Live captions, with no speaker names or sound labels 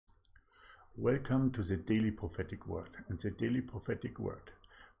Welcome to the Daily Prophetic Word, and the Daily Prophetic Word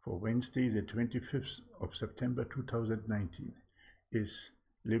for Wednesday, the 25th of September 2019 is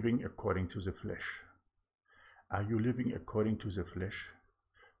living according to the flesh. Are you living according to the flesh,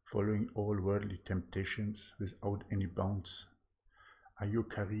 following all worldly temptations without any bounds? Are you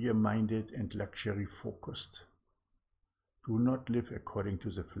career-minded and luxury-focused? Do not live according to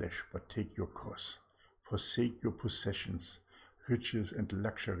the flesh, but take your cross. Forsake your possessions, riches and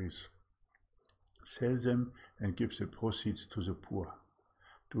luxuries. Sell them and give the proceeds to the poor.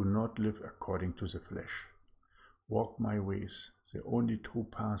 Do not live according to the flesh. Walk my ways, the only true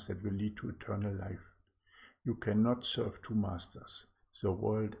path that will lead to eternal life. You cannot serve two masters, the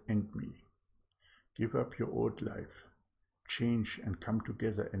world and me. Give up your old life. Change and come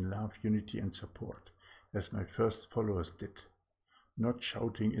together in love, unity and support, as my first followers did. Not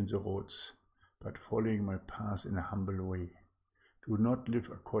shouting in the roads, but following my path in a humble way. Do not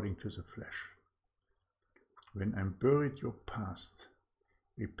live according to the flesh. When I buried your past,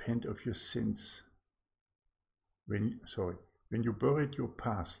 repent of your sins. When you buried your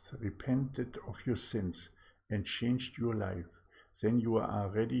past, repented of your sins, and changed your life, then you are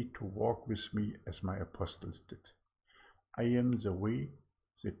ready to walk with me as my apostles did. I am the way,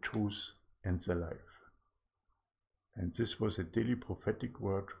 the truth, and the life. And this was a daily prophetic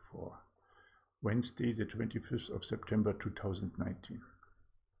word for Wednesday, the 25th of September 2019.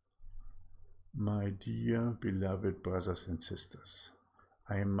 My dear beloved brothers and sisters,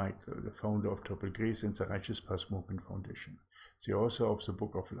 I am Michael, the founder of Triple Grace and the Righteous Path Movement Foundation, the author of the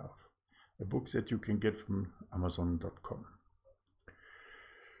Book of Love, a book that you can get from Amazon.com.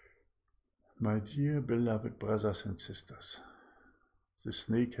 My dear beloved brothers and sisters, the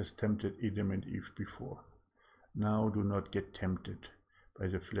snake has tempted Adam and Eve before. Now do not get tempted by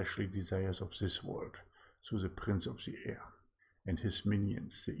the fleshly desires of this world, through the prince of the air and his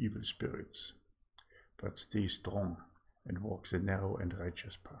minions, the evil spirits, but stay strong and walk the narrow and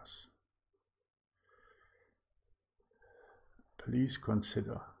righteous path. Please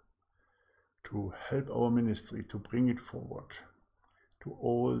consider to help our ministry to bring it forward to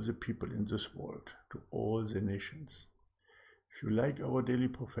all the people in this world, to all the nations. If you like our daily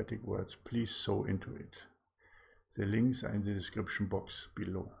prophetic words, please sow into it. The links are in the description box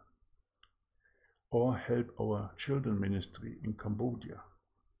below. Or help our children ministry in Cambodia.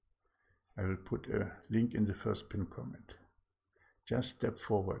 I will put a link in the first pinned comment. Just step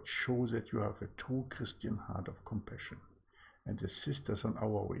forward, show that you have a true Christian heart of compassion, and assist us on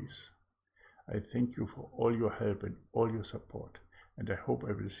our ways. I thank you for all your help and all your support, and I hope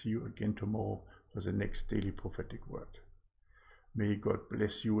I will see you again tomorrow for the next daily prophetic word. May God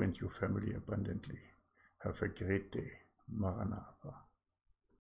bless you and your family abundantly. Have a great day. Maranatha.